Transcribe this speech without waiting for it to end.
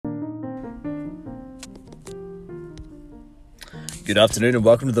Good afternoon and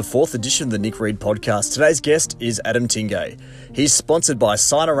welcome to the fourth edition of the Nick Reed podcast. Today's guest is Adam Tingay. He's sponsored by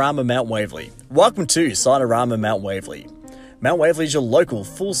Signarama Mount Waverley. Welcome to Signarama Mount Waverley. Mount Waverley is your local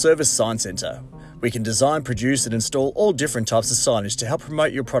full-service sign centre. We can design, produce and install all different types of signage to help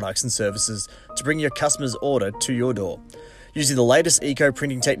promote your products and services to bring your customers' order to your door. Using the latest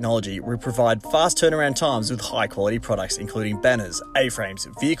eco-printing technology, we provide fast turnaround times with high-quality products including banners, A-frames,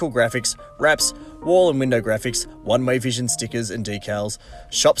 vehicle graphics, wraps, wall and window graphics, one-way vision stickers and decals,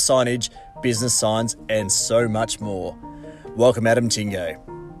 shop signage, business signs, and so much more. Welcome, Adam Tingay.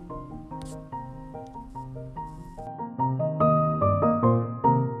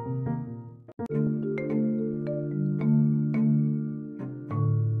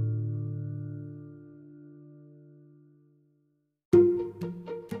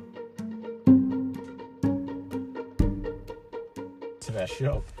 Our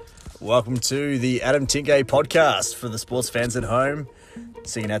shop. Welcome to the Adam Tingay podcast for the sports fans at home.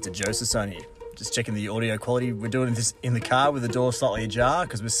 Singing out to Joe Sassoni. Just checking the audio quality. We're doing this in the car with the door slightly ajar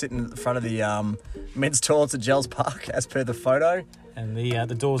because we're sitting at the front of the men's toilets at Gels Park as per the photo. And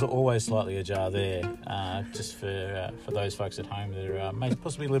the doors are always slightly ajar there, just for those folks at home that are maybe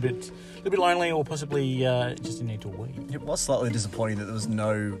possibly a little bit lonely or possibly just in need to wee. It was slightly disappointing that there was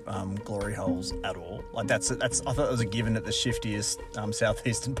no glory holes at all. Like that's I thought it was a given at the shiftiest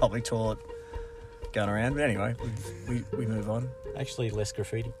southeastern public toilet going around. But anyway, we move on. Actually, less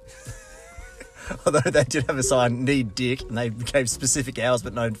graffiti. Although they did have a sign, need dick, and they gave specific hours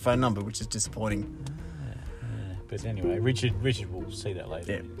but no phone number, which is disappointing. But anyway, Richard will see that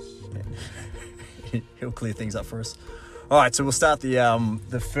later. Yeah. He'll clear things up for us. All right, so we'll start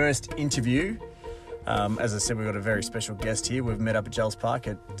the first interview. As I said, we've got a very special guest here. We've met up at Gels Park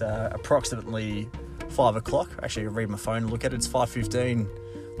at approximately 5 o'clock. Actually, I read my phone and look at it. It's 5:15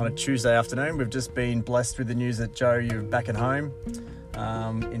 on a Tuesday afternoon. We've just been blessed with the news that, Joe, you're back at home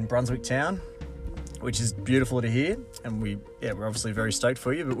in Brunswick Town, which is beautiful to hear. And we're obviously very stoked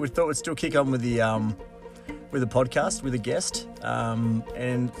for you. But we thought we'd still kick on with the podcast, with a guest.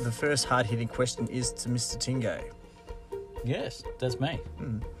 And the first hard-hitting question is to Mr. Tingay. Yes, that's me.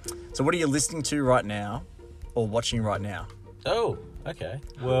 So what are you listening to right now or watching right now? Oh, okay.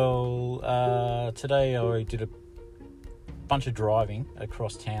 Well, today I did a bunch of driving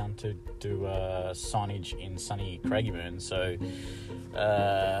across town to do signage in sunny Craigieburn. So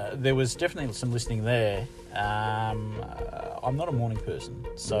there was definitely some listening there. I'm not a morning person,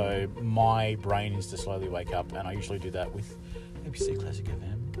 so my brain is to slowly wake up, and I usually do that with ABC Classic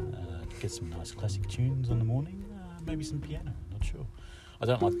FM, get some nice classic tunes on the morning, maybe some piano, not sure. I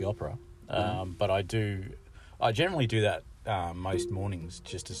don't like the opera, but I generally do that most mornings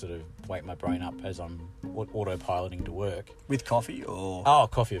just to sort of wake my brain up as I'm autopiloting to work. With coffee or? Oh,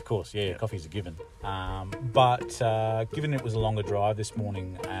 coffee, of course. Yeah, coffee's a given. But given it was a longer drive this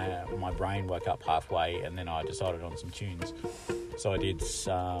morning, my brain woke up halfway and then I decided on some tunes. So I did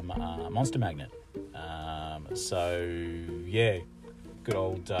some Monster Magnet. Good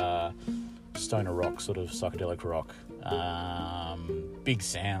old stoner rock, sort of psychedelic rock. Big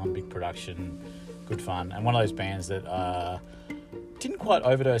sound, big production, good fun. And one of those bands that didn't quite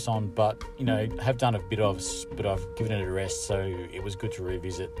overdose on, but, have done a bit of, but I've given it a rest, so it was good to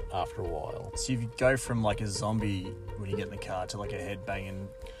revisit after a while. So you go from like a zombie when you get in the car to like a head banging,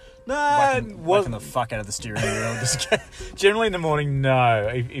 whacking the fuck out of the steering wheel. Generally in the morning, no.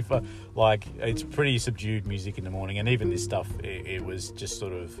 If it's pretty subdued music in the morning, and even this stuff, it was just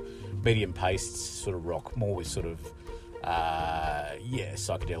sort of medium-paced sort of rock, more with sort of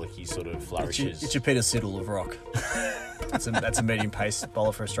psychedelic-y sort of flourishes. It's your Peter Siddle of rock. That's a medium-paced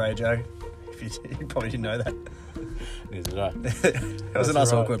bowler for Australia, Joe. You probably didn't know that. Neither did I. It was a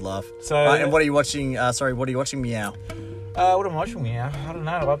nice awkward laugh. So, and what are you watching? What are you watching? Meow. What am I watching? Meow. I don't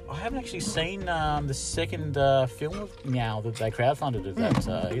know. I haven't actually seen the second film of Meow that they crowdfunded of that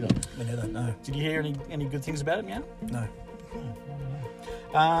either. Me neither. No. Did you hear any good things about it, Meow? No.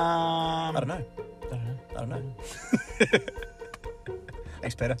 I don't know.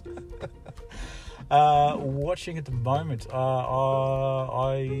 Thanks, Peter. Watching at the moment, I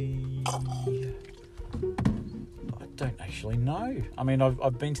don't actually know. I mean,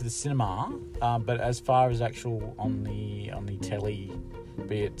 I've been to the cinema, but as far as actual on the telly,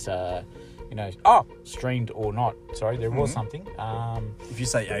 be it streamed or not. Sorry, there was something. If you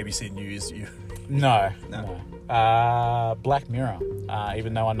say ABC News, you no. Black Mirror.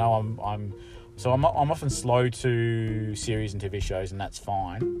 Even though I know I'm often slow to series and TV shows, and that's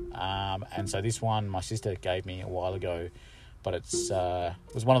fine. And so this one my sister gave me a while ago, but it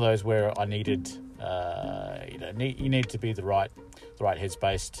was one of those where I needed you need to be the right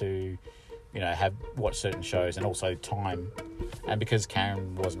headspace to have watched certain shows, and also time. And because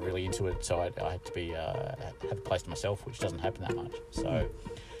Karen wasn't really into it, so I had to be have a place to myself, which doesn't happen that much. So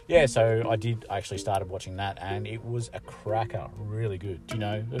yeah, so I actually started watching that, and it was a cracker, really good. Do you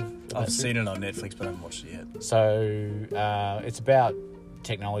know? I've seen it on Netflix, but I haven't watched it yet. So it's about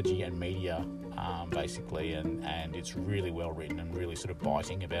technology and media, basically, and it's really well written and really sort of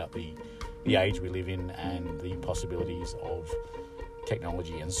biting about the age we live in and the possibilities of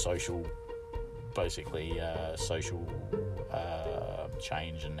technology and social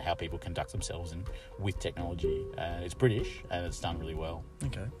change and how people conduct themselves with technology. It's British and it's done really well.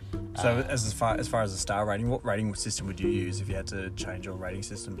 Okay. So as far as the star rating, what rating system would you use if you had to change your rating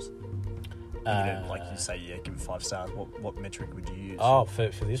systems? Like you say, give it 5 stars. What metric would you use? Oh, for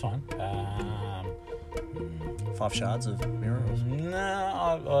this one, 5 shards of mirror?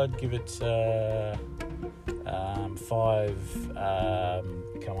 No, I'd give it 5.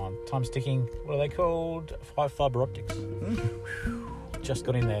 Come on, time's ticking. What are they called? 5 fibre optics. Just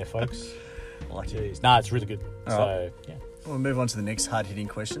got in there, folks. Jeez. No, it's really good. All right. Yeah. We'll move on to the next hard-hitting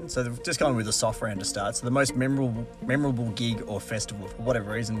question. So they've just gone with the soft round to start. So the most memorable gig or festival, for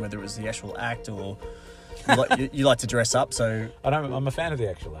whatever reason, whether it was the actual act or you like to dress up. So I'm a fan of the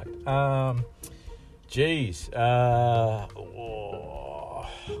actual act.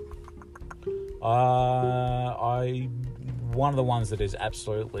 One of the ones that is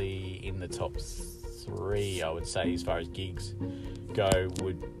absolutely in the top 3, I would say, as far as gigs go,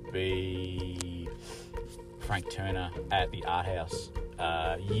 would be Frank Turner at the Art House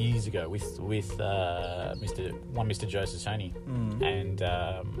years ago with Mr. Joe Sassoni. And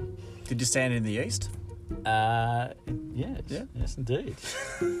did you stand in the east? Yes, indeed.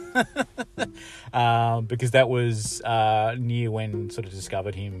 Because that was near when sort of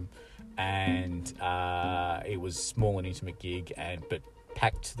discovered him, and it was small and intimate gig, but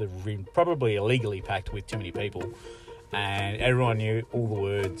packed to the rim, probably illegally packed with too many people, and everyone knew all the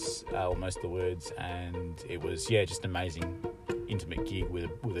words, or most of the words, and it was just an amazing intimate gig with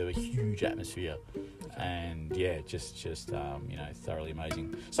a huge atmosphere, and just thoroughly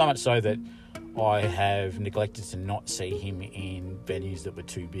amazing. So much so that I have neglected to not see him in venues that were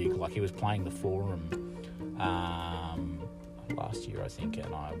too big. Like, he was playing the Forum last year, I think,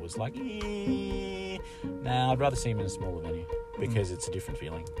 and I was like, I'd rather see him in a smaller venue because it's a different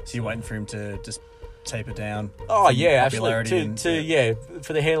feeling. So you're waiting for him to just taper down? Oh yeah, absolutely.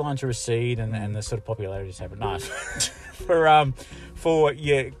 For the hairline to recede and the sort of popularity to happen. No,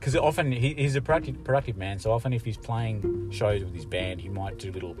 because often he's a productive man. So often, if he's playing shows with his band, he might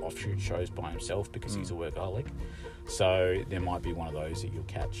do little offshoot shows by himself because he's a workaholic. So there might be one of those that you'll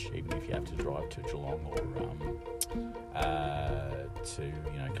catch, even if you have to drive to Geelong or to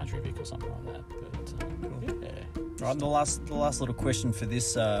Country Vic or something like that. But Right, and the last little question for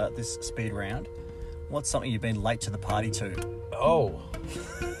this speed round. What's something you've been late to the party to? Oh.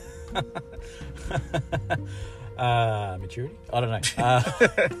 Maturity? I don't know.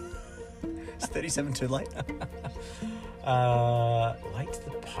 Is 37 too late? Late to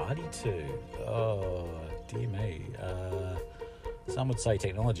the party to? Oh, dear me. Some would say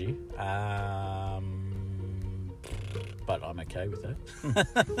technology. But I'm okay with that.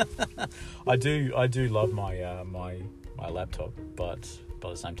 I do love my my laptop, but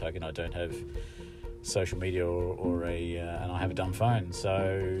by the same token, I don't have social media or and I have a dumb phone.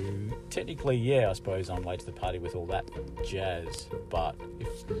 So technically, I suppose I'm late to the party with all that jazz. But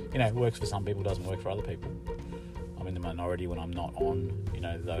if it works for some people, doesn't work for other people. I'm in the minority when I'm not on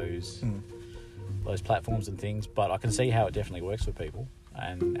those platforms and things. But I can see how it definitely works for people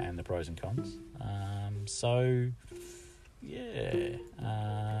and the pros and cons.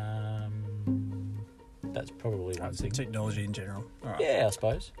 That's probably one thing. Technology in general. All right. Yeah, I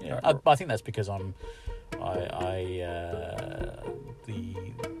suppose. Yeah, right. I think that's because what do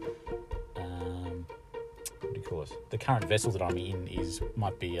you call it? The current vessel that I'm in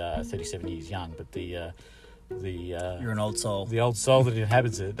might be 37 years young, but the you're an old soul. The old soul that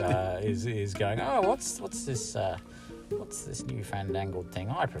inhabits it is going, oh, what's this? What's this new fandangled thing?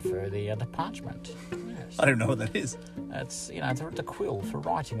 I prefer the parchment. Yes. I don't know what that is. It's the quill for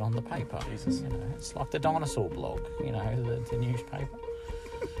writing on the paper. Jesus. It's like the dinosaur blog. The newspaper.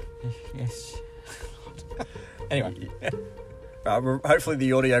 Yes. Anyway. Hopefully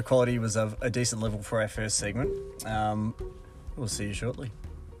the audio quality was of a decent level for our first segment. We'll see you shortly.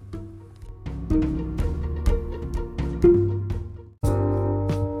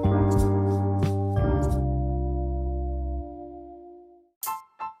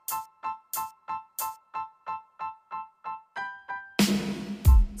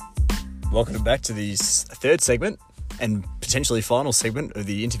 Welcome back to the third segment and potentially final segment of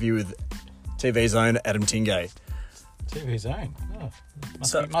the interview with TV Zone, Adam Tingay. TV Zone. Oh,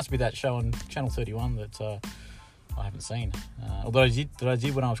 must be that show on Channel 31 that I haven't seen. Although I did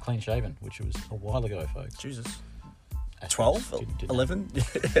when I was clean shaven, which was a while ago, folks. Jesus. Actually, 12? didn't 11?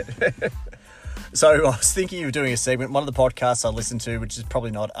 So I was thinking of doing a segment. One of the podcasts I listened to, which is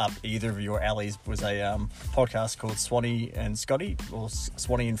probably not up either of your alleys, was a podcast called Swanee and Scotty, or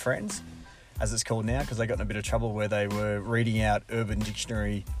Swanee and Friends, as it's called now, because they got in a bit of trouble where they were reading out Urban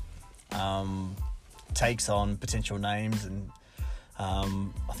Dictionary takes on potential names. And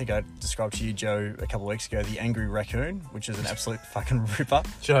I think I described to you, Joe, a couple of weeks ago, the Angry Raccoon, which is an absolute fucking ripper.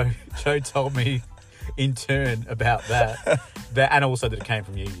 Joe told me in turn about that, and also that it came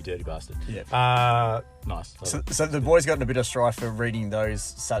from you dirty bastard. Yeah. Nice. So the boys got in a bit of strife for reading those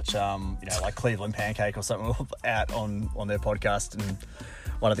such, like Cleveland Pancake or something out on their podcast, and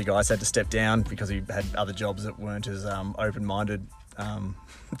one of the guys had to step down because he had other jobs that weren't as open-minded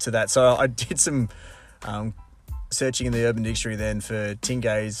to that. So I did some searching in the Urban Dictionary then for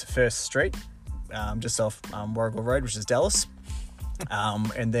Tingay's first street, just off Warrigal Road, which is Dallas,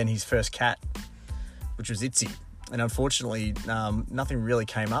 and then his first cat, which was Itzy. And unfortunately, nothing really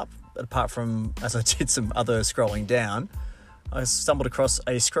came up, apart from, as I did some other scrolling down, I stumbled across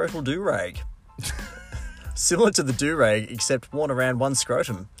a scrotal do-rag. Similar to the do-rag, except worn around one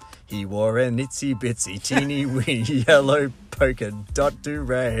scrotum. He wore an itsy-bitsy, teeny-weeny yellow polka dot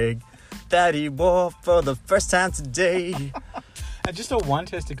do-rag that he wore for the first time today. And just a one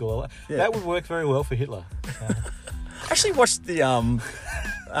testicle. Yeah. That would work very well for Hitler. I actually watched the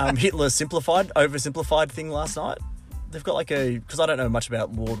Hitler oversimplified thing last night. They've got because I don't know much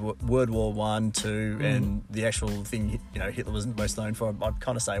about World War One, II, and the actual thing Hitler was most known for. I'd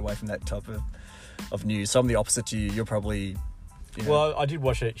kind of stay away from that type of news. So I'm the opposite to you. You're probably. Well, I did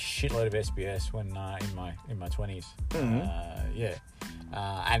watch a shitload of SBS when in my 20s.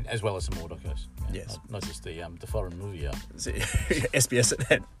 And as well as some more docos. Yes, not just the foreign movie. SBS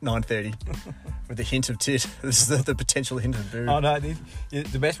at 9:30 with a hint of tit. This is the potential hint of boob. Oh no,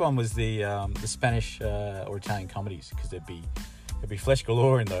 the best one was the Spanish or Italian comedies, because there'd be flesh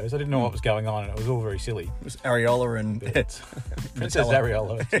galore in those. I didn't know what was going on, and it was all very silly. It was Areola and Princess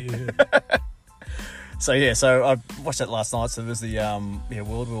Areola. So I watched that last night. So there was the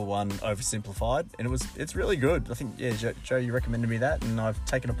World War One oversimplified, and it's really good. I think Joe, you recommended me that, and I've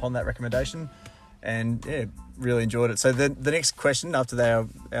taken upon that recommendation, and really enjoyed it. So the next question after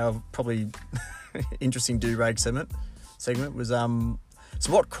our probably interesting do-rag segment was so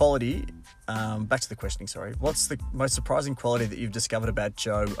what quality? Back to the questioning. Sorry, what's the most surprising quality that you've discovered about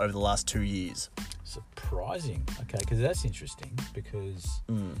Joe over the last 2 years? Surprising, okay, because that's interesting. Because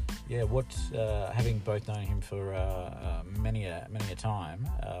what having both known him for many a time,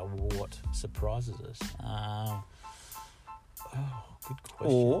 what surprises us? Good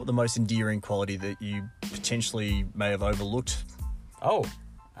question. Or the most endearing quality that you potentially may have overlooked.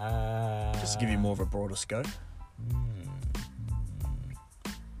 Just to give you more of a broader scope.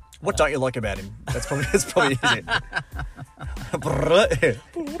 What don't you like about him? That's probably it.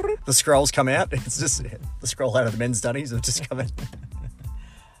 The scrolls come out. It's just the scroll out of the men's dunnies have just come out.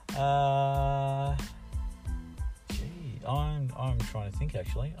 I'm trying to think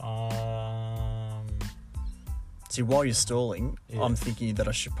actually. See, while you're stalling, I'm thinking that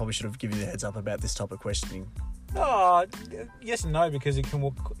I probably should have given you the heads up about this type of questioning. Oh, yes and no, because it can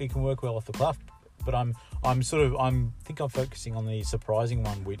work well off the cuff. But I'm focusing on the surprising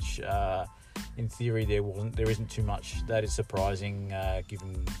one, which in theory there isn't too much that is surprising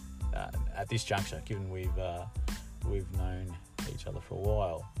given at this juncture, given we've known each other for a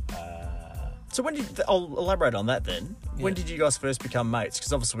while. So I'll elaborate on that then. Yeah. When did you guys first become mates?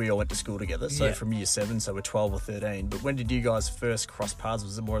 Because obviously we all went to school together, so from year 7, so we're 12 or 13. But when did you guys first cross paths?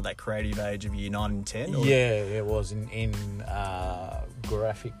 Was it more of that creative age of year 9 and 10? Or? Yeah, it was in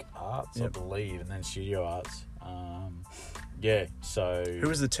graphic arts, I believe, and then studio arts. So... Who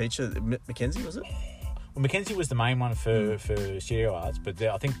was the teacher? Mackenzie, was it? Well, Mackenzie was the main one for studio arts, but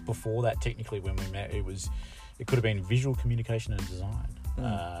I think before that, technically, when we met, it could have been visual communication and design,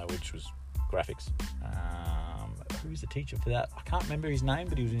 which was graphics. Who was the teacher for that? I can't remember his name,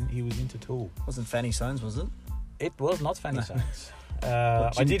 but he was into Tool. Wasn't Fanny Soames, was it? It was not Fanny Soames.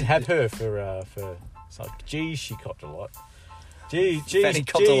 I did have her for it's like, geez, she copped a lot. Fanny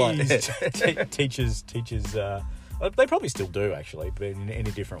copped a lot. Teachers. They probably still do actually, but in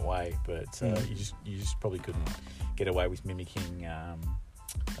a different way. But you just probably couldn't get away with mimicking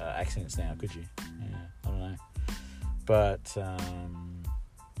accents now, could you? Yeah, I don't know. But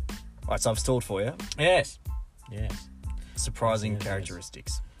right, so I've stalled for you. Yes. Surprising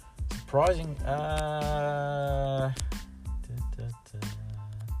characteristics. Surprising.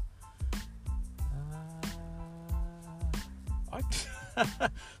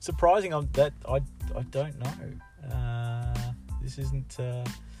 Surprising on that, I don't know. This isn't.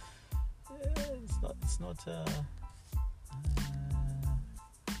 It's not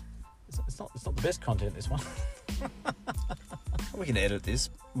the best content. This one. We can edit this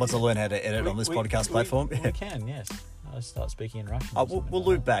once I learn how to edit on this podcast platform. We can, yes. I'll start speaking in Russian. We'll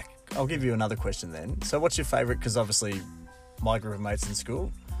loop back. I'll give you another question then. So, what's your favourite? Because obviously, my group of mates in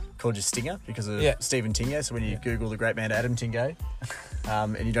school called you Stinger because of Stephen Tingay. So when you Google the great man Adam Tingay,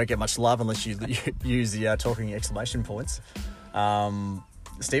 and you don't get much love unless you use the talking exclamation points,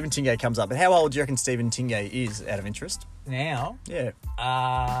 Stephen Tingay comes up. But how old do you reckon Stephen Tingay is, out of interest? Now? Yeah.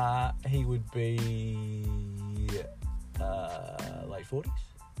 He would be late 40s.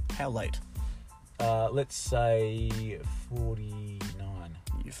 How late? Let's say 49.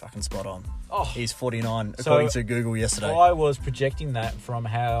 You're fucking spot on. Oh, he's 49, according to Google yesterday. I was projecting that from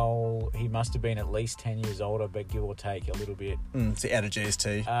how he must have been at least 10 years older, but give or take a little bit. It's out of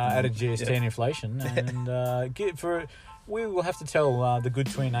GST. Out of GST and inflation. And we will have to tell the good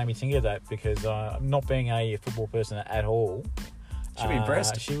twin Amy Tingay that, because not being a football person at all, she'd be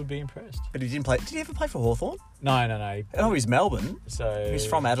impressed. She would be impressed. But he didn't play. Did he ever play for Hawthorn? No. Oh, he's Melbourne. So he's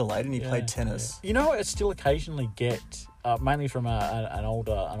from Adelaide and he played tennis. Yeah. You know, I still occasionally get, mainly from an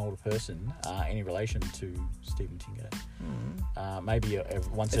older person, any relation to Stephen Tingay. Maybe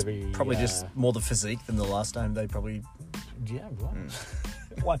once every. Probably just more the physique than the last name. They probably. Yeah,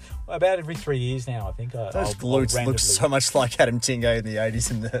 right. About every 3 years now, I think. Those glutes look so much like Adam Tingay in the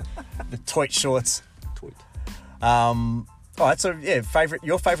 80s in the toit shorts. Toit. All right, so yeah,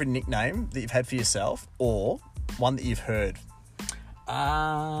 your favourite nickname that you've had for yourself, or one that you've heard?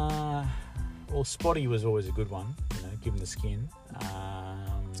 Well, Spotty was always a good one, given the skin.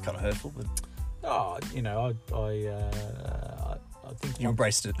 It's kind of hurtful, but... I think you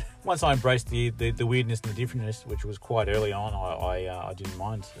embraced it. Once I embraced the weirdness and the differentness, which was quite early on, I didn't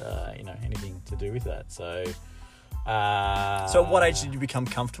mind anything to do with that. So at what age did you become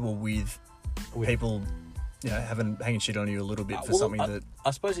comfortable with people hanging shit on you a little bit for something that...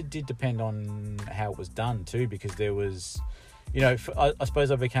 I suppose it did depend on how it was done too, because there was, I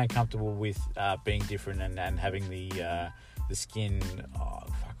suppose I became comfortable with being different and having the skin. It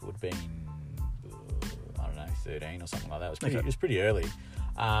would have been 13 or something like that. It was pretty early.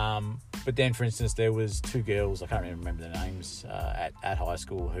 But then, for instance, there was two girls, I can't even remember their names, at high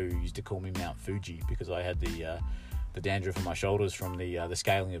school, who used to call me Mount Fuji because I had the dandruff on my shoulders from the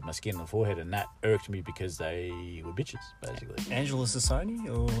scaling of my skin on the forehead, and that irked me because they were bitches, basically. Angela Sassoni?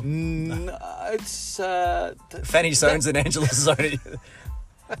 Or it's Fanny Soanes and Angela Sassoni.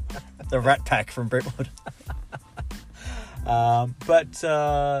 The Rat Pack from Brentwood.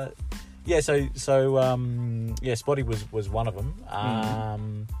 Spotty was one of them.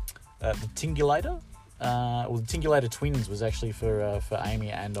 The Tingulator. The Tingulator Twins was actually for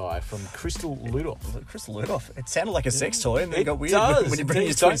Amy and I, from Crystal Ludolf. Crystal Ludolf. It sounded like a sex toy, and then it got weird when you bring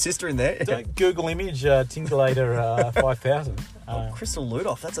your twin sister in there. Don't Google image Tingulator 5000. Crystal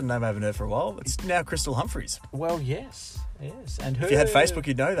Ludolf. That's a name I haven't heard for a while. It's now Crystal Humphreys. Well, yes. And if you had Facebook,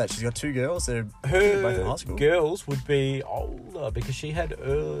 you'd know that. She's got two girls. They're both in high school. Girls would be older because she had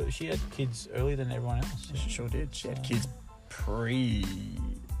kids earlier than everyone else. She sure did. She had kids pre...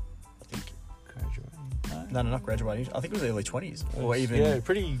 No, not graduating. I think it was early 20s, or even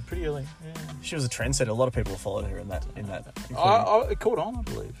pretty early. Yeah. She was a trendsetter. A lot of people followed her in that. It caught on, I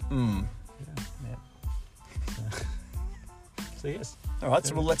believe. So yes. All right.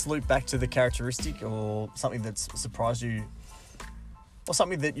 So let's loop back to the characteristic or something that's surprised you, or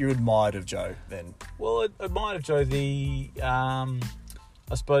something that you admired of Joe. Then. Well, I admired of Joe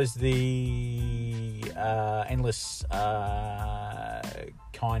I suppose the endless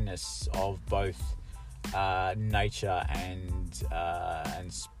kindness of both. Nature and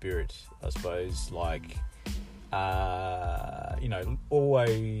spirit, I suppose,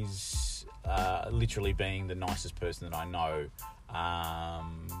 always literally being the nicest person that I know,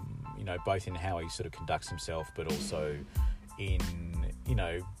 both in how he sort of conducts himself, but also in,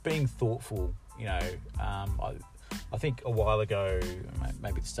 being thoughtful. I think a while ago,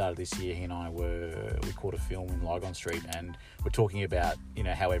 maybe at the start of this year, he and I we caught a film in Lygon Street, and we're talking about,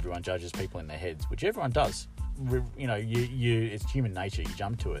 how everyone judges people in their heads, which everyone does. It's human nature, you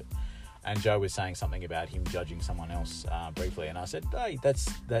jump to it. And Joe was saying something about him judging someone else briefly, and I said, hey, that's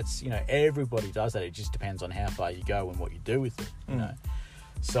everybody does that. It just depends on how far you go and what you do with it,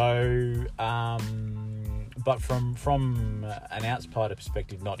 So, but from an outsider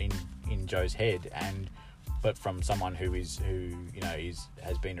perspective, not in Joe's head, but from someone who has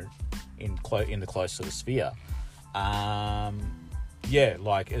been in the close sort of sphere, yeah,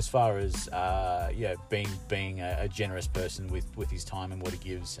 like as far as being a generous person with his time and what he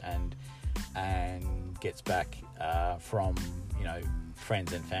gives, and gets back from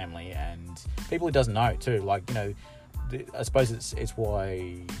friends and family and people he doesn't know too. Like I suppose it's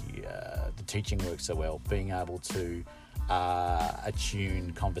why the teaching works so well, being able to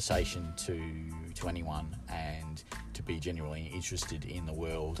attune conversation to anyone and to be genuinely interested in the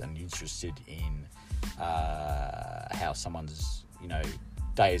world and interested in how someone's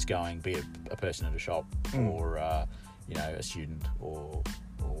day is going, be it a person at a shop or a student or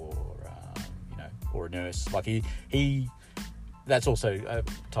a nurse. Like he that's also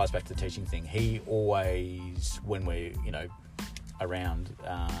ties back to the teaching thing. He always, when we're around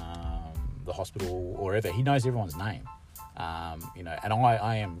the hospital or wherever, he knows everyone's name. And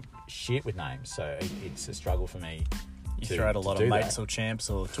I am shit with names, so it's a struggle for me. You throw out a lot of mates or champs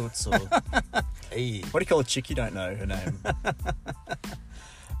or toots or... Hey. What do you call a chick you don't know her name?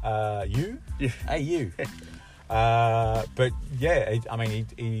 You? Yeah. Hey, you. But yeah, I mean,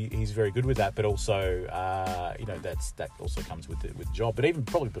 he's very good with that, but also, that also comes with the job. But even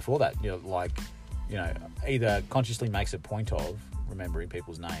probably before that, either consciously makes a point of remembering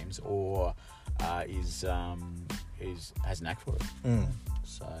people's names or has a knack for it.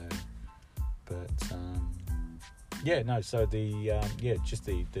 So, but so just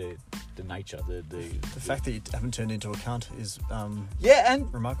the nature, the fact that you haven't turned into a cunt is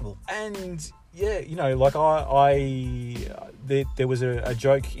and remarkable. And there was a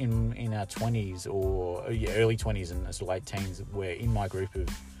joke in our 20s or early 20s and sort of late teens where in my group of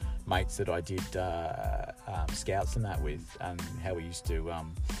mates that I did scouts and that with, and how we used to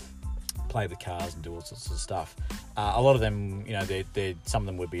play with cars and do all sorts of stuff. A lot of them, some of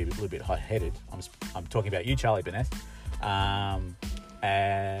them would be a little bit hot-headed. I'm talking about you, Charlie Bennett. And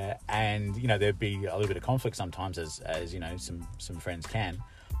there'd be a little bit of conflict sometimes, as some friends can.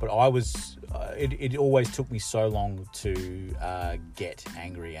 But I was, it always took me so long to get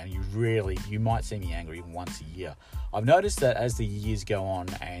angry, and you might see me angry once a year. I've noticed that as the years go on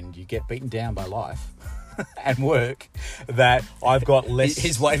and you get beaten down by life and work, that I've got less.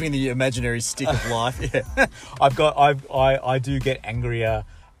 He's waving the imaginary stick of life. Yeah, I do get angrier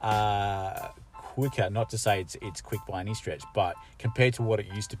quicker. Not to say it's quick by any stretch, but compared to what it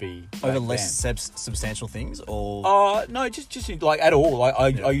used to be over less substantial things, or no, just like at all.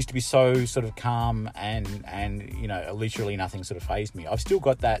 I used to be so sort of calm and literally nothing sort of fazed me. I've still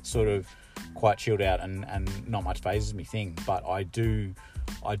got that sort of quite chilled out and not much phases me thing, but I do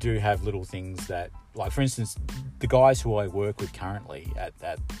have little things that, like for instance, the guys who I work with currently at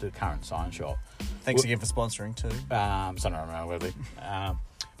the current sign shop. Thanks again for sponsoring too.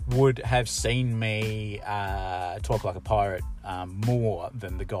 Would have seen me talk like a pirate more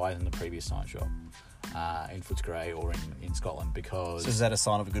than the guys in the previous sign shop in Footscray or in Scotland, because. So is that a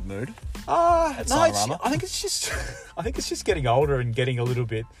sign of a good mood? No, I think it's just getting older and getting a little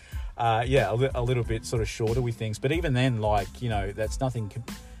bit. A little bit sort of shorter with things, but even then, that's nothing.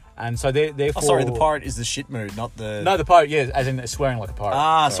 And so therefore, sorry, the pirate is the shit mood, not the. No, the pirate, yeah, as in swearing like a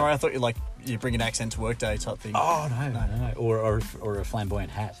pirate. Sorry, I thought you bring an accent to work day type thing. Oh no, or a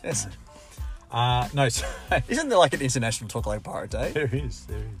flamboyant hat. Yes. No. So, isn't there like an international talk like pirate day? There is.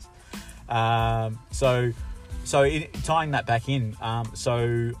 Tying that back in,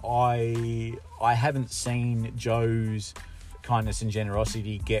 so I haven't seen Joe's kindness and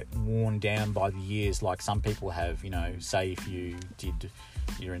generosity get worn down by the years like some people have. Say if you did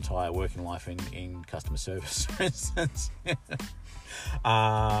your entire working life in customer service, for instance.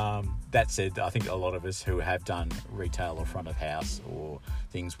 That said, I think a lot of us who have done retail or front of house or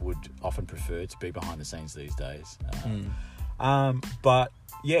things would often prefer to be behind the scenes these days. But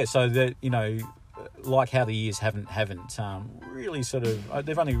yeah, so that like how the years haven't really sort of,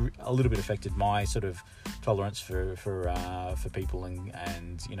 they've only a little bit affected my sort of tolerance for people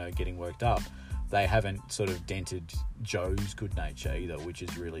and getting worked up. They haven't sort of dented Joe's good nature either, which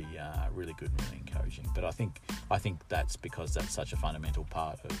is really really good and really encouraging. But I think that's because that's such a fundamental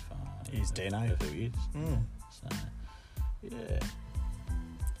part of his DNA, of who he is. So yeah.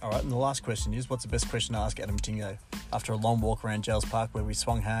 All right, and the last question is, what's the best question to ask Adam Tingo after a long walk around Giles Park where we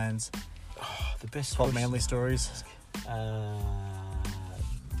swung hands? The best top manly stories. The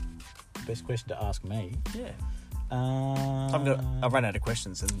best question to ask me. Yeah. I've run out of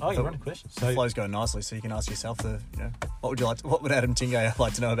questions, and you run out of questions. So the flow's going nicely, so you can ask yourself what would Adam Tingo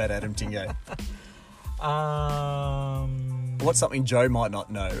like to know about Adam Tingo? What's something Joe might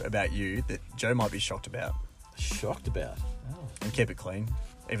not know about you that Joe might be shocked about? Shocked about? Oh. And keep it clean,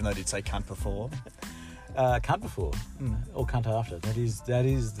 even though I did say cunt before. Cunt before or cunt after. That is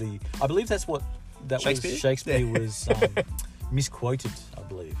the. I believe that's what that Shakespeare? was. Shakespeare was. misquoted, I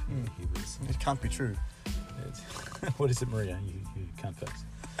believe. He was. It can't be true. What is it, Maria? You can't face.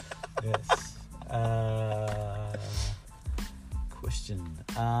 Yes. Question.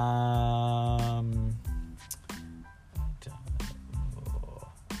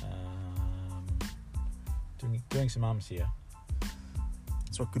 Doing some ums here.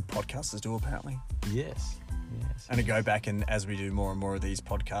 That's what good podcasters do, apparently. Yes. And to go back and as we do more and more of these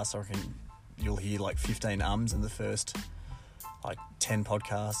podcasts, I reckon you'll hear like 15 ums in the first like 10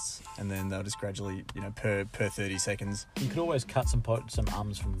 podcasts, and then they'll just gradually, per 30 seconds. You could always cut some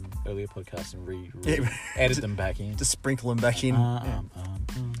ums from earlier podcasts and edit them back in. Just sprinkle them back in.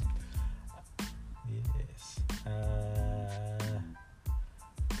 Yes.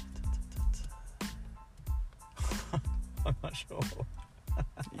 I'm not sure.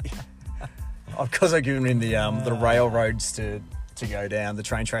 Because I've given him the railroads to go down, the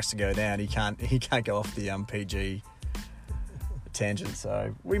train tracks to go down. He can't go off the PG tangent.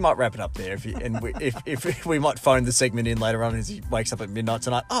 So we might wrap it up there. If we might phone the segment in later on as he wakes up at midnight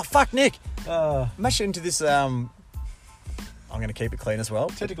tonight. Oh fuck, Nick! I'm actually into this. I'm going to keep it clean as well.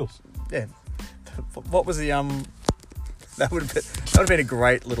 Tentacles. Yeah. What was the That would have been a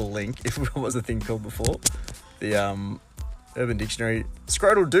great little link if what was the thing called before the Urban Dictionary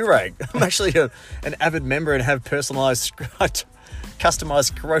scrotal do-rag. I'm actually an avid member and have personalised,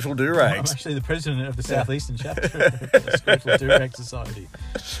 customised scrotal do-rags. I'm actually the president of the Southeastern chapter of the Scrotal Do-Rag Society.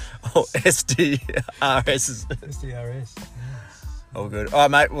 Oh, SDRS. SDRS. All good. All right,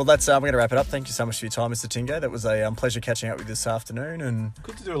 mate. Well, that's we're going to wrap it up. Thank you so much for your time, Mr. Tingo. That was a pleasure catching up with you this afternoon. And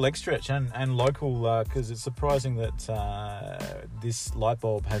good to do a leg stretch and local, because it's surprising that this light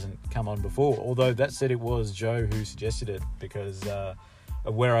bulb hasn't come on before. Although that said, it was Joe who suggested it because of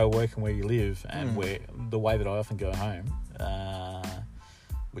where I work and where you live, and where the way that I often go home,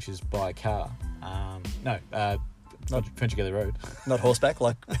 which is by car. Not French Together Road. Not horseback,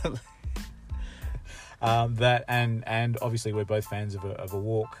 like. That and obviously we're both fans of a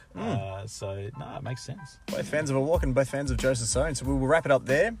walk, so it makes sense. Both fans of a walk and both fans of Joseph Soane. So we'll wrap it up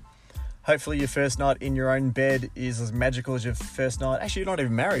there. Hopefully your first night in your own bed is as magical as your first night. Actually, you're not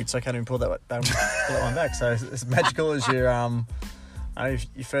even married, so I can't even pull that one back. So it's as magical as your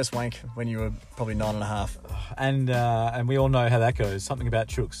first wank when you were probably 9.5. And we all know how that goes. Something about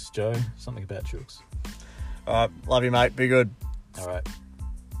chooks, Joe. Something about chooks. All right, love you, mate. Be good. All right.